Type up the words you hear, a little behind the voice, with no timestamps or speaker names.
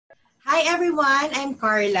Hi everyone, I'm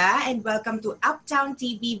Carla and welcome to Uptown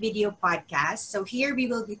TV Video Podcast. So here we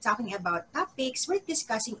will be talking about topics worth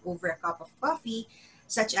discussing over a cup of coffee,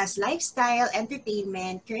 such as lifestyle,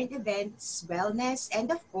 entertainment, current events, wellness,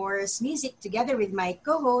 and of course, music together with my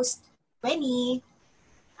co-host, Wenny.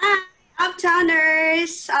 Hi,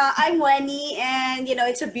 Uptowners! I'm Wenny, and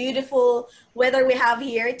it's a beautiful weather we have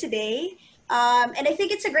here today. And I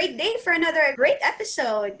think it's a great day for another great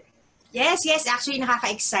episode. Yes, actually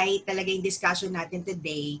nakaka-excite talaga yung discussion natin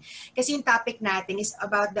today kasi yung topic natin is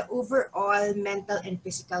about the overall mental and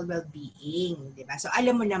physical well-being, di ba? So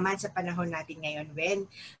alam mo naman sa panahon natin ngayon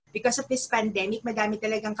when because of this pandemic, madami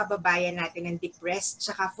talagang kababayan natin ng depressed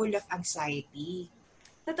tsaka full of anxiety.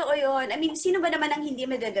 Totoo yun. I mean, sino ba naman ang hindi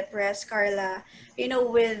made-depress, Carla?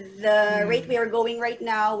 With the rate we are going right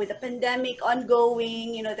now, with the pandemic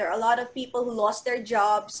ongoing, there are a lot of people who lost their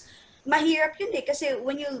jobs. Mahirap yun kasi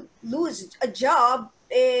when you lose a job,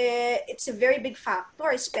 it's a very big factor,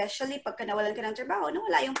 especially pagka nawalan ka ng trabaho,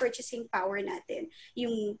 nawala yung purchasing power natin,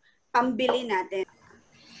 yung pambili natin.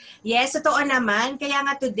 Yes, totoo naman. Kaya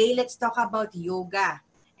nga today, let's talk about yoga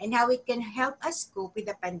and how it can help us cope with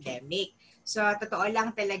the pandemic. So, totoo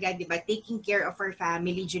lang talaga, di ba, taking care of our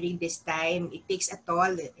family during this time, it takes a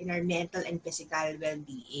toll in our mental and physical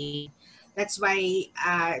well-being. That's why,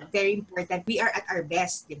 very important, we are at our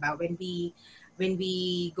best, di ba, when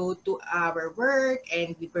we go to our work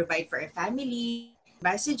and we provide for our family.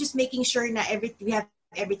 Diba? So, just making sure na we have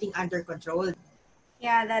everything under control.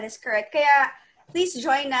 Yeah, that is correct. Kaya, please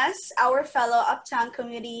join us, our fellow Uptown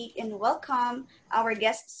community, and welcome our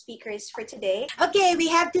guest speakers for today. Okay, we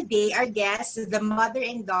have today our guests, the mother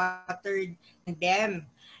and daughter ng them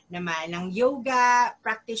naman ng yoga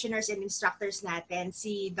practitioners and instructors natin,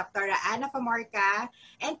 si Dr. Ana Famorca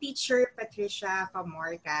and Teacher Patricia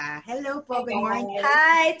Famorca. Hello po, good morning.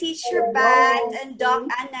 Hi, Teacher Pat and Doc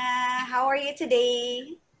Ana. How are you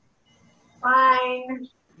today?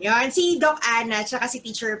 Fine. Yon, si Doc Ana at si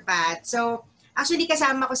Teacher Pat. So, actually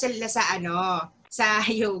kasama ko sila sa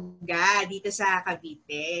yoga dito sa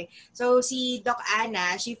Cavite. So si Doc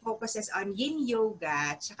Ana, she focuses on yin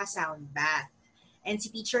yoga at sound bath. And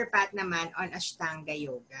si Teacher Pat naman on Ashtanga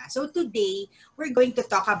yoga. So today, we're going to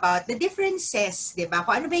talk about the differences, di ba?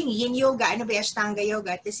 Kung ano ba yung yin yoga, ano ba yung Ashtanga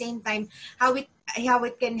yoga, at the same time, how it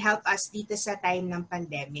can help us dito sa time ng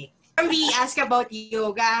pandemic. Before we ask about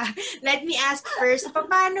yoga, let me ask first,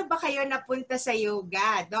 paano ba kayo napunta sa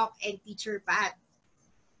yoga, Doc and Teacher Pat?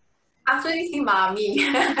 Actually, si Mami.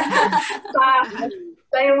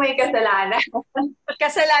 Siya yung may kasalanan.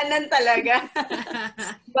 Kasalanan talaga.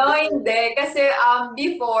 No, hindi. Kasi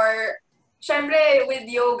before, syempre with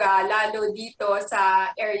yoga, lalo dito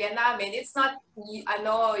sa area namin, it's not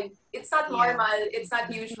normal. It's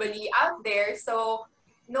not usually out there. So,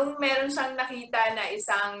 nung meron siyang nakita na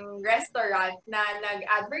isang restaurant na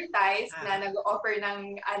nag-advertise, na nag-offer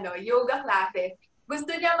ng yoga classes,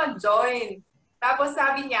 gusto niya mag-join. Tapos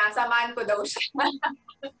sabi niya, samahan ko daw siya.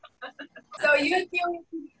 So, yun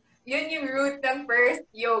yung route ng first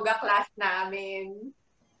yoga class namin.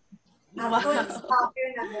 Stop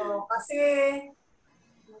yun kasi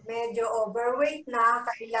medyo overweight na,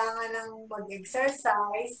 kailangan ng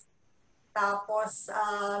mag-exercise. Tapos,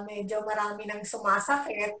 medyo marami nang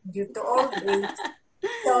sumasakit due to old age.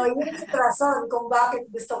 So, yun yung rason kung bakit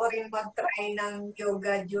gusto ko rin mag-try ng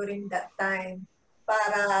yoga during that time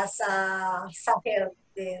para sa health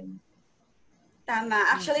din. Tama.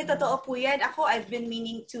 Actually, totoo po yan. Ako, I've been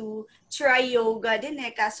meaning to try yoga din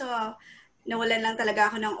kaso nawalan lang talaga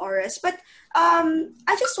ako ng oras. But,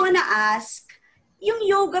 I just wanna ask, yung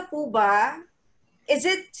yoga po ba, is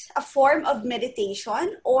it a form of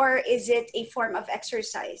meditation or is it a form of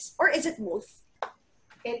exercise? Or is it both?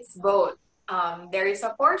 It's both. There is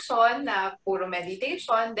a portion na puro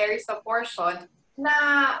meditation, there is a portion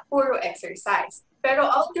na puro exercise. Pero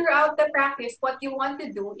all throughout the practice, what you want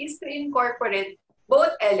to do is to incorporate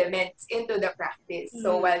both elements into the practice.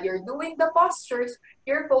 So while you're doing the postures,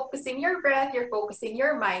 you're focusing your breath, you're focusing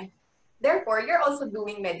your mind. Therefore, you're also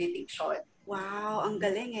doing meditation. Wow, ang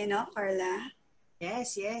galing no, Carla?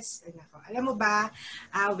 Yes. Alam mo ba,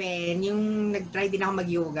 when yung nag-try din ako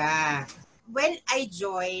mag-yoga, when I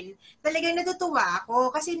joined, talagang natutuwa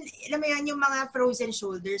ako kasi alam mo yan, yung mga frozen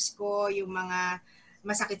shoulders ko, yung mga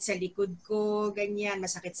masakit sa likod ko, ganyan,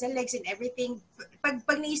 masakit sa legs and everything.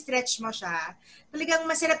 Pag ni-stretch mo siya, talagang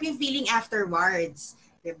masarap yung feeling afterwards.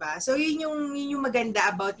 Diba? So, yun yung maganda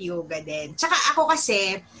about yoga din. Tsaka ako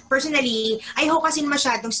kasi, personally, ayoko kasi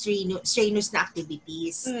masyadong strenuous na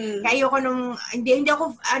activities. Kaya ayoko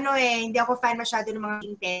hindi ako fan masyado ng mga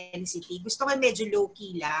intensity. Gusto ko medyo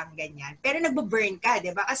low-key lang, ganyan. Pero nagbo-burn ka,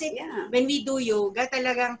 diba? Kasi when we do yoga,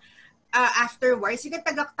 talagang afterwards,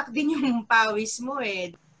 tagaktak din yung pawis mo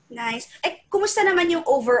eh. Nice. Eh, kumusta naman yung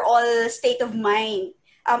overall state of mind?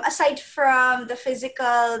 Aside from the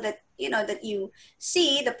physical that that you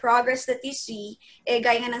see, the progress that you see,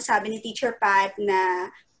 gaya nga ng sabi ni Teacher Pat na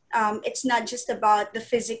it's not just about the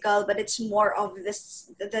physical, but it's more of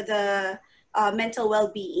the mental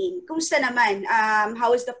well-being. Kumusta naman?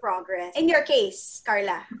 How is the progress? In your case,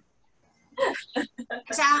 Carla?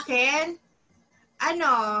 Sa akin,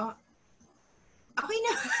 okay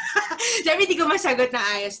na. Sabi, hindi ko masagot na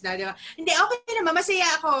ayos na, di ba? Hindi, okay naman.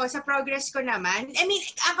 Masaya ako sa progress ko naman. I mean,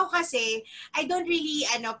 ako kasi, I don't really,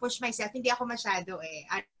 push myself. Hindi ako masyado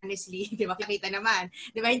honestly, di ba? Kikita naman.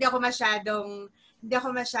 Di ba? Hindi ako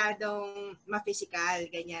masyadong ma-physical,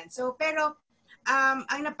 ganyan. So, pero,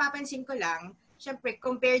 ang napapansin ko lang, syempre,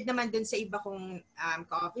 compared naman dun sa iba kong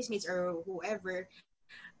ka-office mates or whoever,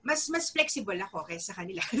 mas flexible ako kaysa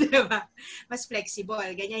kanila, diba? Mas flexible.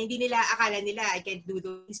 Ganyan, hindi nila, akala nila, I can't do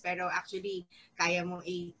those, pero actually, kaya mo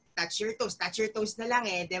touch your toes na lang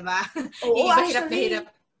diba? Oo, iba hirap na hirap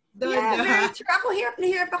doon, yeah, diba? very true. Ako hirap na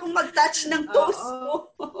hirap akong mag-touch ng toes ko.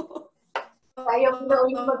 Kaya mo na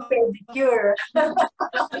yung mag-pedicure.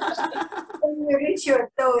 When you reach your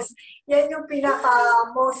toes. Yan yung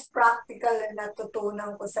pinaka-most practical na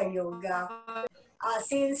natutunan ko sa yoga.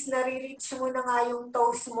 Since nare-reach mo na nga yung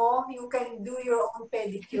toes mo, you can do your own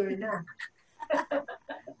pedicure na.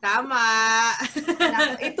 Tama.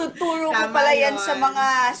 Ituturo ko pala yan sa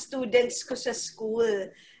mga students ko sa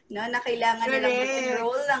school. No, na kailangan nilang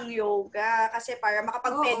mag-enroll ng yoga kasi para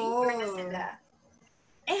makapag-pedicure na sila.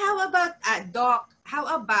 How about, Doc,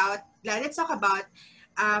 let's talk about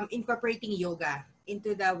incorporating yoga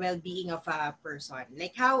into the well-being of a person.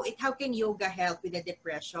 Like how can yoga help with the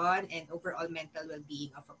depression and overall mental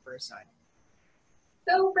well-being of a person?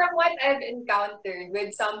 So from what I've encountered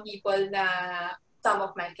with some people some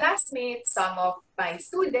of my classmates, some of my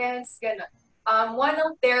students, one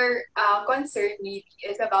of their concern really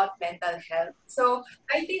is about mental health. So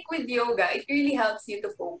I think with yoga, it really helps you to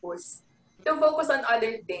focus on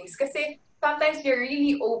other things. Kasi sometimes you're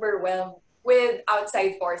really overwhelmed with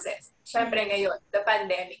outside forces. Syempre ngayon, the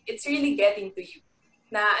pandemic, it's really getting to you.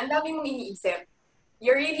 Na ang dami mong iniisip.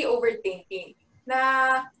 You're really overthinking.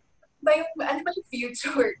 Na ano ba yung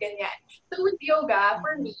future? Ganyan. So with yoga,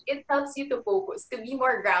 for me, it helps you to focus, to be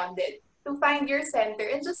more grounded, to find your center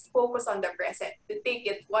and just focus on the present. To take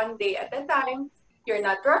it one day at a time. You're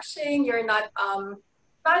not rushing. You're not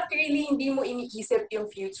really, hindi mo iniisip yung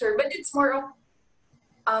future. But it's more of,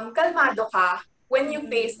 kalmado ka when you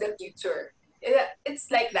face the future.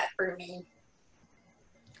 It's like that for me.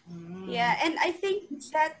 Yeah, and I think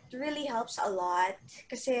that really helps a lot.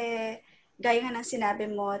 Kasi, gaya nga ng sinabi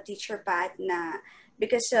mo, Teacher Pat, na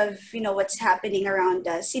because of, what's happening around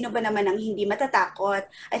us, sino ba naman ang hindi matatakot?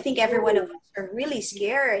 I think every one of us are really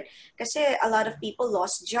scared kasi a lot of people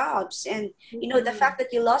lost jobs. And, the fact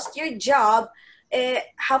that you lost your job,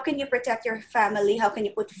 how can you protect your family? How can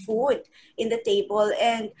you put food in the table?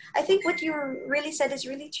 And I think what you really said is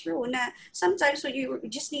really true. Na sometimes what you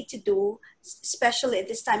just need to do, especially at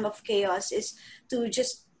this time of chaos, is to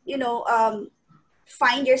just,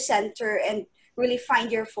 find your center and really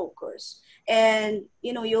find your focus. And,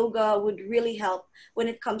 yoga would really help when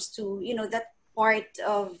it comes to, that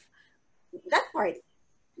part,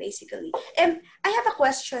 basically. And I have a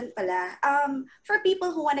question pala. For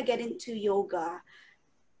people who want to get into yoga,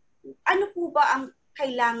 ano po ba ang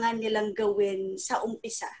kailangan nilang gawin sa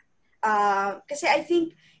umpisa? Kasi I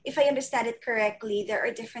think, if I understand it correctly, there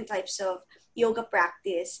are different types of yoga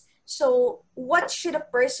practice. So what should a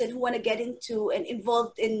person who want to get into and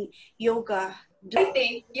involved in yoga do? I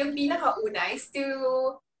think yung pinakauna is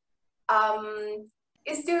to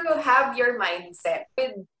have your mindset.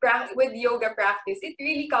 With yoga practice, it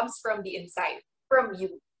really comes from the inside, from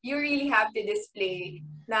you. You really have to display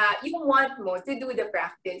na you want mo to do the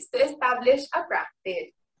practice, to establish a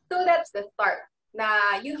practice. So that's the start.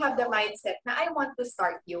 Na you have the mindset na I want to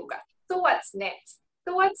start yoga. So what's next?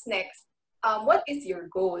 What is your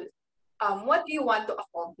goal? What do you want to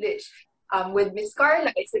accomplish? With Miss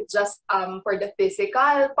Carla, is it just for the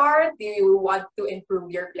physical part? Do you want to improve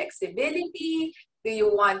your flexibility? Do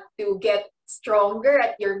you want to get stronger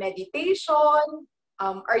at your meditation?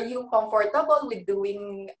 Are you comfortable with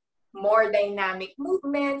doing more dynamic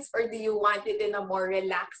movements? Or do you want it in a more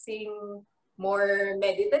relaxing, more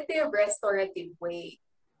meditative, restorative way?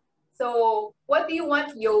 So what do you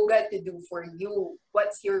want yoga to do for you?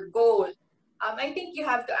 What's your goal? I think you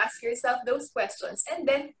have to ask yourself those questions and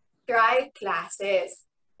then try classes.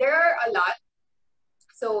 There are a lot.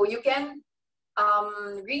 So you can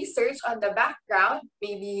research on the background,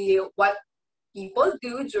 maybe what people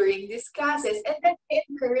do during these classes, and then I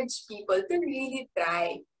encourage people to really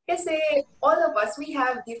try. Kasi all of us, we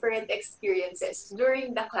have different experiences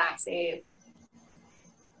during the classes.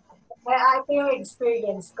 Ito yung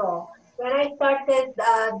experience ko. When I started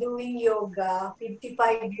doing yoga,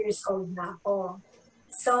 55 years old na ako.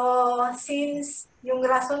 So, since yung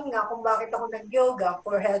rason nga kung bakit ako nag-yoga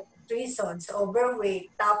for health reasons,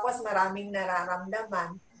 overweight, tapos maraming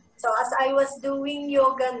nararamdaman. So, as I was doing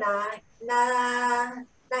yoga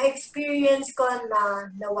na-experience ko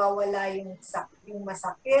na nawawala yung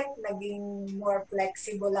masakit, naging more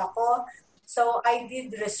flexible ako. So, I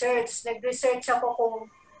did research. Nag-research ako kung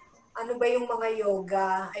ano ba yung mga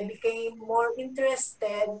yoga. I became more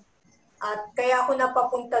interested at kaya ako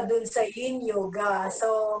napapunta dun sa yin yoga.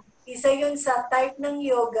 So, isa yun sa type ng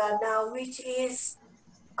yoga na which is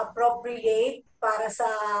appropriate para sa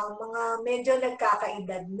mga medyo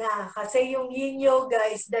nagkakaedad na. Kasi yung yin yoga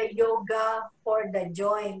is the yoga for the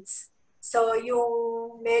joints. So,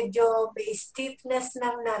 yung medyo may stiffness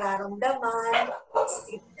ng nararamdaman,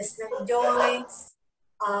 stiffness ng joints,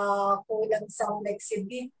 kulang sa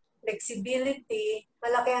flexibility,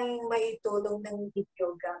 malaki ang maitulong ng yin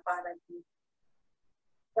yoga para dito.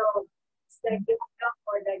 So, it's the yoga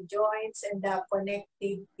for the joints and the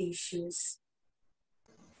connective tissues.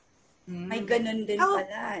 May ganun din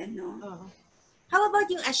pala, no? How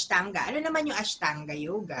about yung Ashtanga? Ano naman yung Ashtanga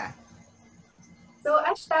yoga? So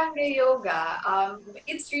Ashtanga yoga,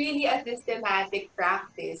 it's really a systematic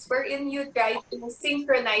practice wherein you try to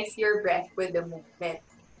synchronize your breath with the movement.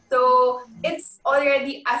 So it's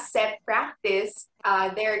already a set practice.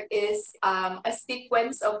 There is a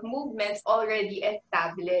sequence of movements already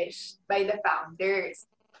established by the founders.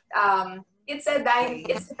 It's a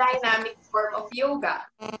dynamic form of yoga.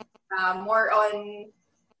 More on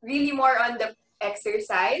the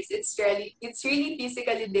exercise. It's really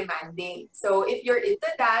physically demanding. So if you're into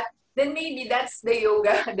that, then maybe that's the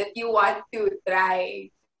yoga that you want to try.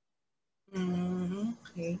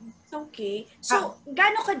 Okay. Okay. So,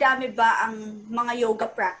 gaano kadami ba ang mga yoga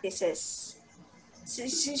practices?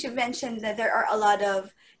 Since you mentioned that there are a lot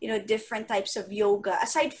of, different types of yoga.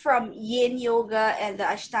 Aside from yin yoga and the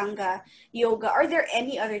Ashtanga yoga, are there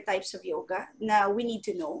any other types of yoga na we need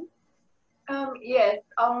to know? Yes.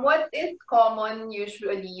 What is common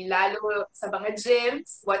usually, lalo sa mga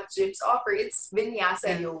gyms, what gyms offer, it's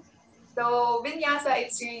vinyasa yoga. So, vinyasa,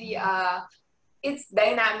 it's really, it's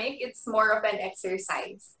dynamic. It's more of an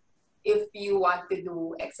exercise. If you want to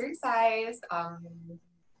do exercise,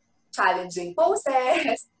 challenging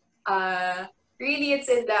poses, really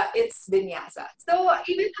it's vinyasa. So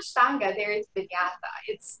even Ashtanga, there is vinyasa.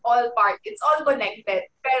 It's all connected.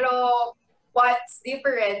 Pero what's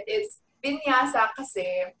different is vinyasa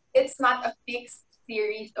kasi it's not a fixed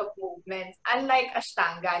series of movements. Unlike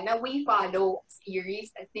Ashtanga, na we follow series,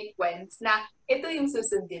 a sequence, na ito yung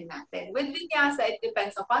susundin natin. With Vinyasa, it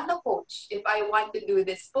depends upon the coach. If I want to do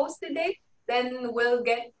this pose today, then we'll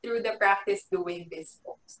get through the practice doing this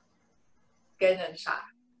pose. Ganun siya.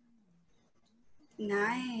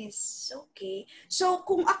 Nice. Okay. So,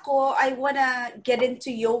 kung ako, I wanna get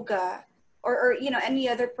into yoga, or any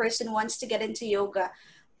other person wants to get into yoga,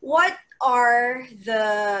 what are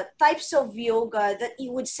the types of yoga that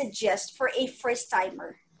you would suggest for a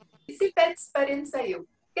first-timer? It depends pa rin sa'yo.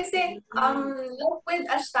 Kasi, with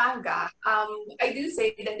Ashtanga, I do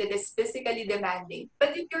say that it is physically demanding.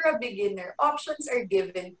 But if you're a beginner, options are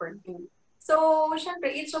given for you. So,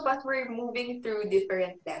 syempre, each of us, we're moving through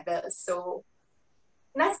different levels. So,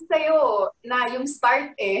 nasa sa'yo na yung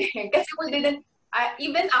start eh. Kasi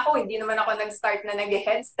even ako, hindi naman ako nag-start na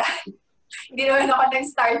nag-headstand. Hindi naman ako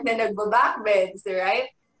nag-start na nagbo-backbends, right?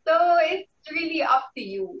 So, it's really up to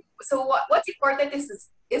you. So, what's important is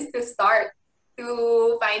to start, to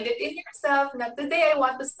find it in yourself na today I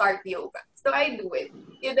want to start yoga. So, I do it.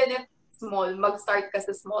 Even if small, mag-start ka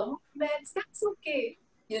sa small movements, that's okay.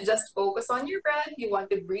 You just focus on your breath. You want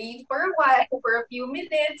to breathe for a while, for a few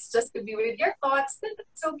minutes, just to be with your thoughts, then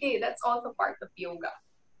that's okay. That's also part of yoga.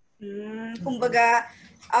 Kumbaga,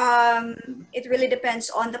 it really depends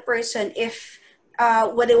on the person if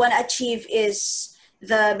what they want to achieve is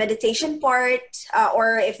the meditation part,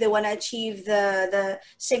 or if they want to achieve the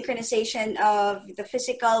synchronization of the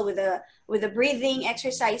physical with the breathing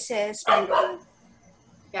exercises.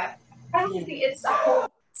 Yeah, actually, it's a whole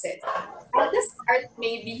process. At the start,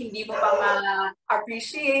 maybe hindi mo pa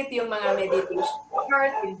ma-appreciate yung mga meditation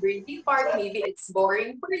part, yung breathing part, maybe it's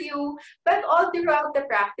boring for you. But all throughout the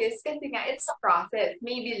practice, kasi nga, it's a process.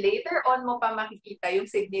 Maybe later on mo pa makikita yung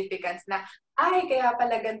significance na, ay, kaya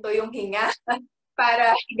pala ganito yung hinga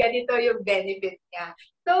para ganito yung benefit niya.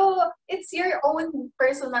 So, it's your own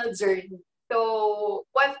personal journey. So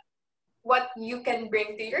what you can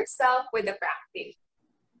bring to yourself with the practice.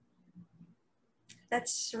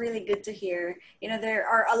 That's really good to hear. There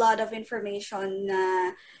are a lot of information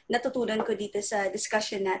na natutunan ko dito sa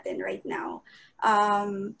discussion natin right now.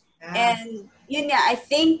 And yun nga, I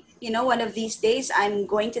think, one of these days, I'm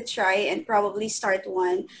going to try and probably start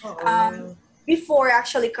one. Before,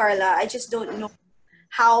 actually, Carla, I just don't know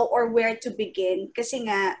how or where to begin. Kasi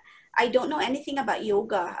nga, I don't know anything about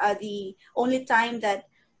yoga. The only time that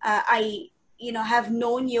I have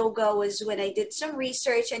known yoga was when I did some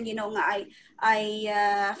research, and I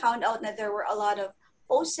found out that there were a lot of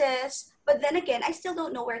poses, but then again, I still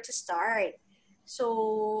don't know where to start.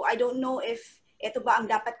 So I don't know if ito ba ang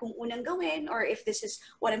dapat kong unang gawin, or if this is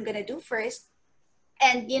what I'm gonna do first.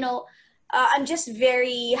 And I'm just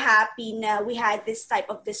very happy na we had this type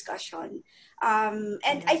of discussion. And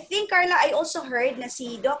I think, Carla, I also heard na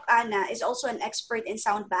si Doc Ana is also an expert in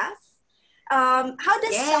sound bath. How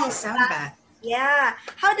does sound bath? Yeah.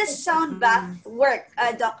 How does sound bath work,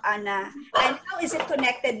 Doc Ana? And how is it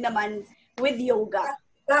connected naman with yoga?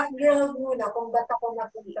 Background muna kung ba't ako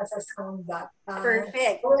napunta sa sound bath.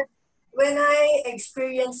 Perfect. When I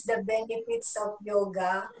experienced the benefits of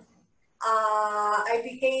yoga, I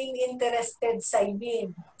became interested sa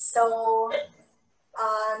yin. So,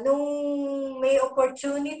 nung may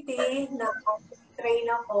opportunity na train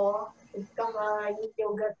ako, become a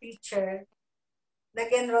yoga teacher,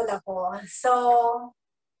 nag-enroll ako. So,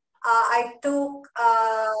 I took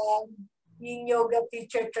yin yoga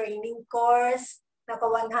teacher training course. Naka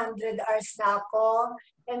 100 hours na ako.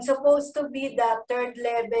 And supposed to be the third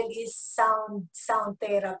level is sound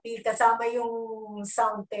therapy. Kasama yung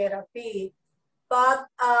sound therapy. But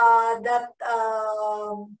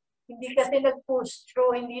hindi kasi nag-push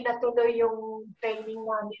through, hindi natuloy yung training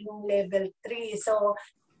namin ng level 3. So,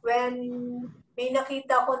 when may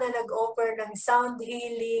nakita ko na nag-offer ng sound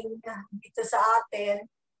healing dito sa atin,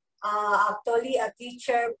 actually a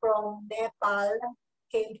teacher from Nepal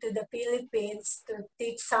came to the Philippines to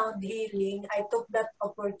teach sound healing. I took that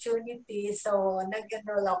opportunity, so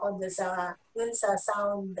nag-enroll ako dun sa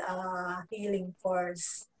sound healing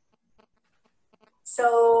course. So,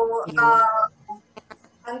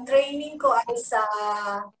 ang training ko ay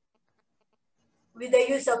with the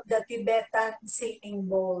use of the Tibetan singing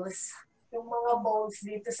bowls. Yung mga bowls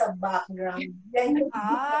dito sa background.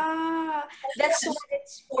 That's what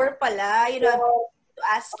it's for pala. To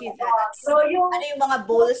ask you that. So ano yung mga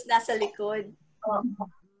bowls nasa likod?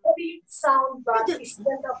 Sound bath is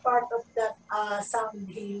that a part of that sound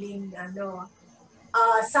healing,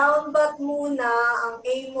 sound bath muna, ang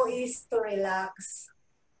aim mo is to relax.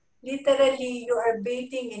 Literally, you are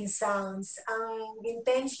bathing in sounds. Ang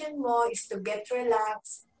intention mo is to get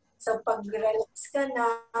relaxed. So, pag relax ka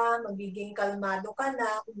na, magiging kalmado ka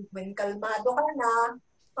na. When kalmado ka na,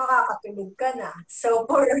 makakatulog ka na. So,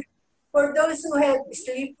 for those who have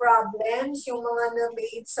sleep problems, yung mga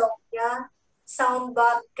may insomnia, sound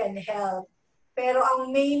bath can help. Pero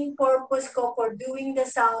ang main purpose ko for doing the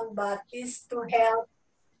sound bath is to help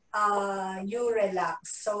you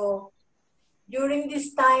relax. So, during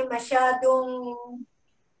this time, masyadong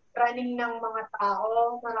running ng mga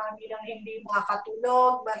tao, marami lang hindi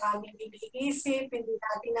makatulog, maraming iniisip, hindi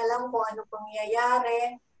natin alam kung ano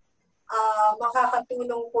pangyayari.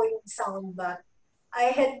 Makakatulong po yung sound bath.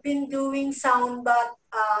 I had been doing sound bath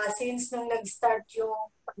since nung nag-start yung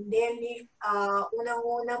pandemic.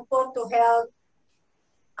 Unang-una po to help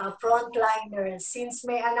frontliners. Since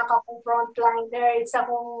may anak akong frontliner, it's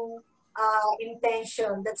akong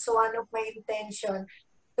intention. That's one of my intention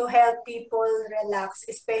to help people relax,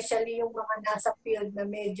 especially yung mga nasa field na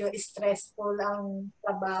medyo stressful ang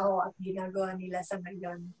trabaho at ginagawa nila sa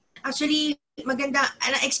ngayon. Actually, maganda.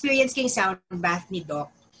 Experience ko yung sound bath ni Doc.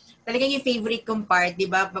 Talagang yung favorite kong part, di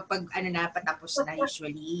ba? Pag patapos na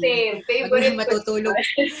usually. Same. Favorite matutulog.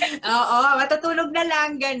 Oo, matutulog na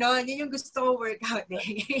lang, gano'n. Yun yung gusto ko workout.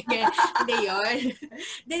 Hindi yun.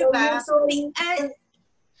 Di ba? So,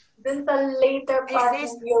 dun sa later part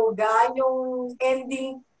ng yoga, yung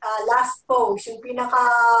ending last pose, yung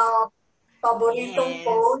pinaka-paboritong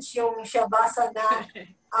pose, yung Shavasana,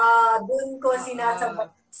 dun ko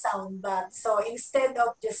sinasabat sound bath. So, instead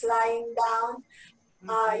of just lying down,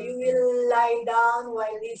 you will lie down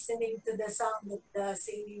while listening to the sound of the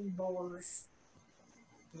singing bowls.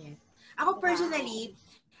 Yeah. Ako personally,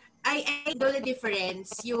 I know the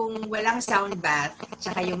difference yung walang sound bath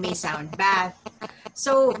tsaka yung may sound bath.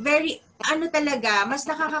 So, talaga, mas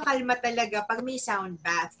nakakakalma talaga pag may sound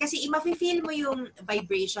bath. Kasi mafe-feel mo yung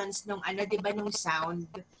vibrations di ba, nung sound.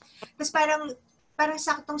 Tapos parang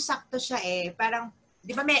saktong-sakto siya eh. Parang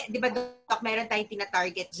di ba Doc, meron tayong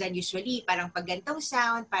tina-target dyan usually, parang pag ganitong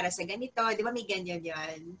sound, para sa ganito, di ba may ganyan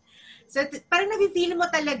yan. So, parang nafe-feel mo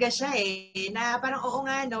talaga siya na parang oo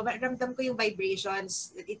nga, no, ramdam ko yung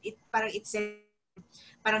vibrations, parang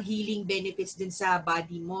parang healing benefits dun sa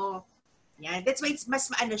body mo. Yan. That's why it's mas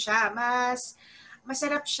maano siya, mas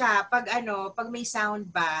masarap siya pag pag may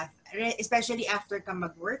sound bath, especially after ka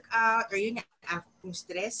mag-workout or yun, after kung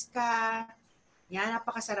stress ka. Yan,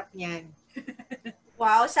 napakasarap niyan.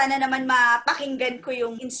 Wow, sana naman mapakinggan ko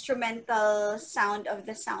yung instrumental sound of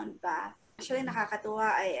the sound bath. Actually, nakakatuwa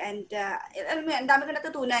and alam mo, ang dami ko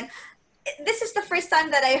natutunan. This is the first time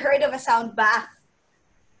that I heard of a sound bath.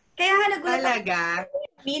 Kaya nga nagulat Talaga? ako,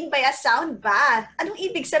 mean by a sound bath? Anong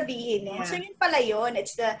ibig sabihin? Yeah. So yun pala yun.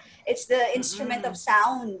 It's the instrument of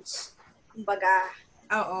sounds. Kumbaga.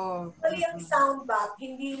 Oo. So yung sound bath,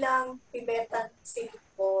 hindi lang Tibetan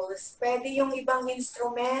symbols. Pwede yung ibang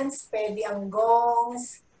instruments, pwede ang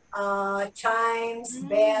gongs, chimes,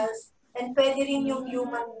 bells, and pwede rin yung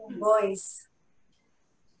human voice.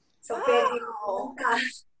 So pwede yung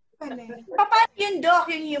paano yun, Doc,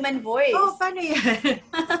 yung human voice? Oh, paano yan?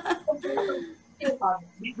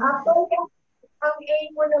 Actually, ang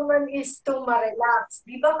aim mo naman is to ma-relax.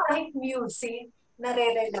 Di ba kahit music,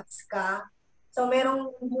 nare-relax ka? So,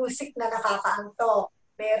 merong music na nakakaantok.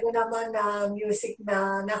 Meron naman na music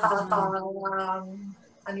na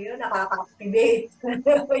nakaka-activate. So,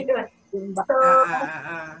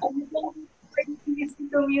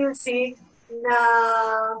 music na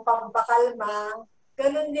pampakalma,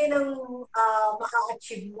 ganun din ang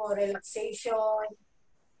maka-achieve mo, relaxation,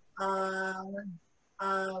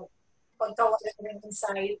 pagkawala ng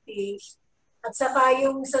anxiety. At saka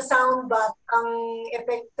yung sa sound bath, ang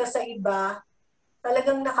epekto sa iba,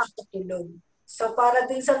 talagang nakakatulog. So para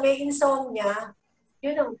dun sa may insomnia,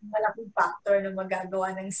 yun ang malaking factor na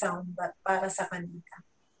magagawa ng sound bath para sa kanila.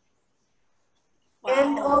 Wow.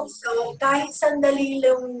 And also, kahit sandali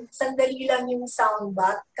lang yung sound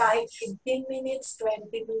bath, kahit 15 minutes,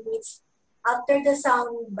 20 minutes, after the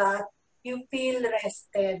sound bath, you feel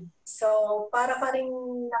rested. So, para ka rin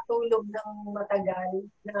natulog ng matagal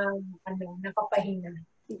na nakapahinga.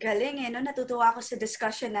 Galing no? Natutuwa ako sa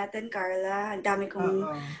discussion natin, Carla. Ang dami kong,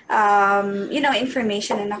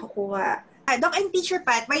 information na nakukuha. Doc and Teacher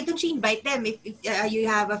Pat, why don't you invite them if you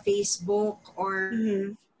have a Facebook or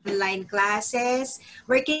online classes?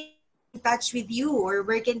 Where can they get in touch with you or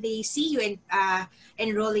where can they see you and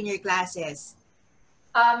enroll in your classes?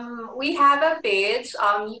 We have a page.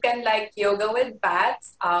 You can like Yoga with Pat.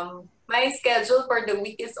 My schedule for the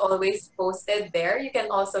week is always posted there. You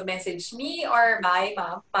can also message me or my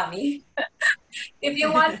mommy. If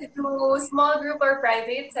you want to do small group or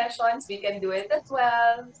private sessions, we can do it as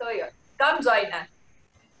well. So yeah, come join us.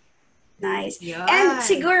 Nice. Yan. And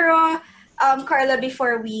siguro, Carla,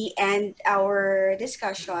 before we end our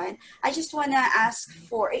discussion, I just want to ask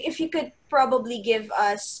for, if you could probably give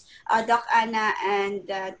us, Doc Anna and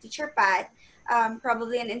Teacher Pat,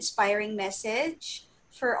 probably an inspiring message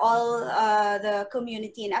for all the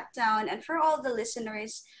community in Uptown and for all the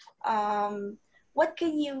listeners. What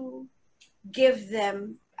can you give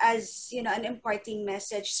them as an imparting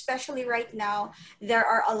message, especially right now? There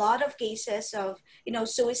are a lot of cases of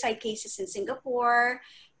suicide cases in Singapore,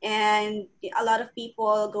 and a lot of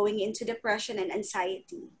people going into depression and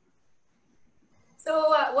anxiety.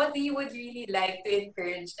 So what we would really like to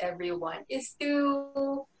encourage everyone is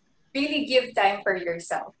to really give time for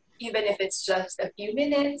yourself. Even if it's just a few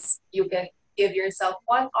minutes, you can give yourself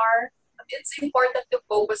 1 hour. It's important to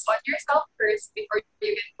focus on yourself first before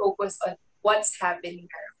you can focus on what's happening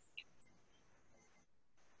around you.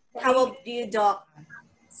 How about you, Doc?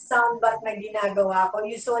 Sound bath na ginagawa ko.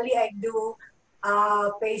 Usually, I do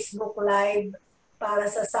Facebook Live para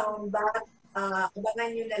sa sound bath. Abangan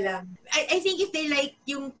nyo na lang. I think if they like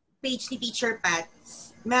yung page ni Teacher Pat,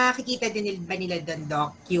 makikita din ba nila doon,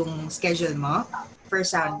 Doc, yung schedule mo for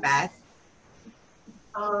sound bath?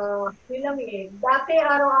 Yun lang Dati,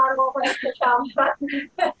 araw-araw ko na sa sound bath.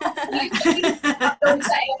 Doon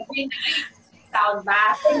sa every night, sound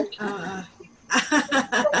bath.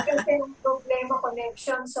 Kasi yung problema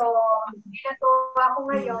connection. So, ginagawa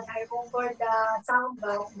ko ngayon, I record the sound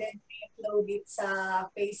bath, then upload it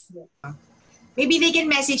sa Facebook. Maybe they can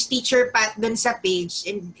message Teacher Pat dun sa page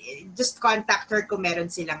and just contact her kung meron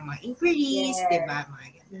silang mga inquiries, diba?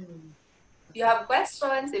 If you have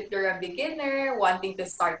questions, if you're a beginner, wanting to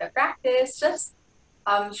start a practice, just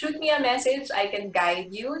shoot me a message. I can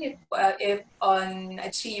guide you if on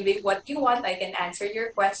achieving what you want. I can answer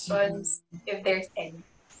your questions if there's any.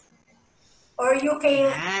 Or you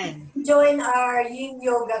can join our Yin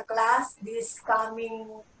Yoga class this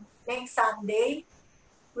coming next Sunday.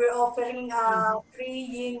 we're offering free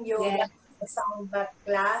yin yoga sound bath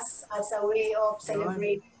class as a way of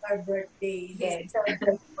celebrating our birthday. This is our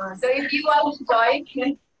birthday. So if you want to join,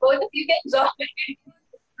 both of you can join.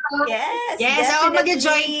 Yes, Yes, ako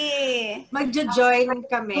definitely. Magjo-join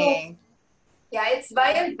kami. Yeah, it's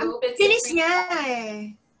via group. It's Finish free. niya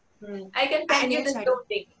eh. I can send you the Zoom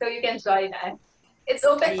link so you can join us. It's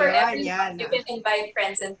open for everyone. You can invite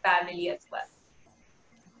friends and family as well.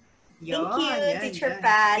 Thank you, Teacher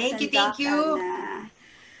Pat. Thank and you. Anna.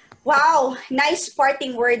 Wow, nice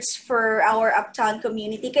parting words for our Uptown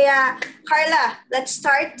community. Kaya, Carla, let's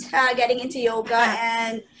start getting into yoga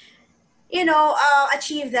and,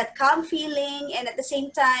 achieve that calm feeling and at the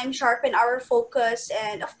same time, sharpen our focus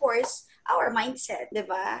and, of course, our mindset, di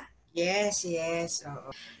ba? Yes.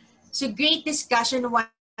 Oo. So, great discussion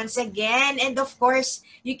once again. And of course,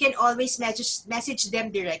 you can always message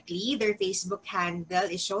them directly. Their Facebook handle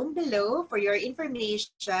is shown below for your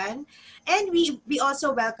information. And we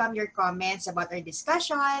also welcome your comments about our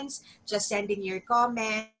discussions. Just send in your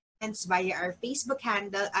comments via our Facebook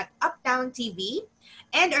handle at Uptown TV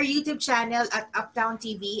and our YouTube channel at Uptown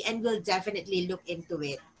TV, and we'll definitely look into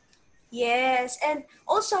it. Yes, and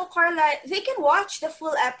also, Carla, they can watch the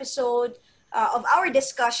full episode of our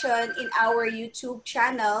discussion in our YouTube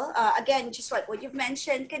channel. Again, just like what you've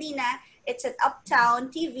mentioned, Karina, it's at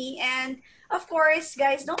Uptown TV. And of course,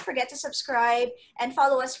 guys, don't forget to subscribe and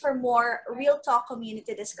follow us for more Real Talk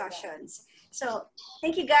community discussions. So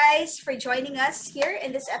thank you guys for joining us here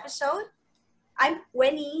in this episode. I'm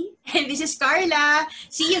Winnie. And this is Carla.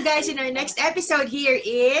 See you guys in our next episode here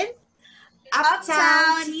in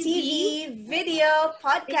Uptown TV Video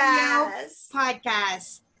Podcast.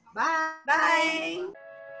 Bye.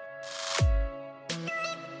 Bye.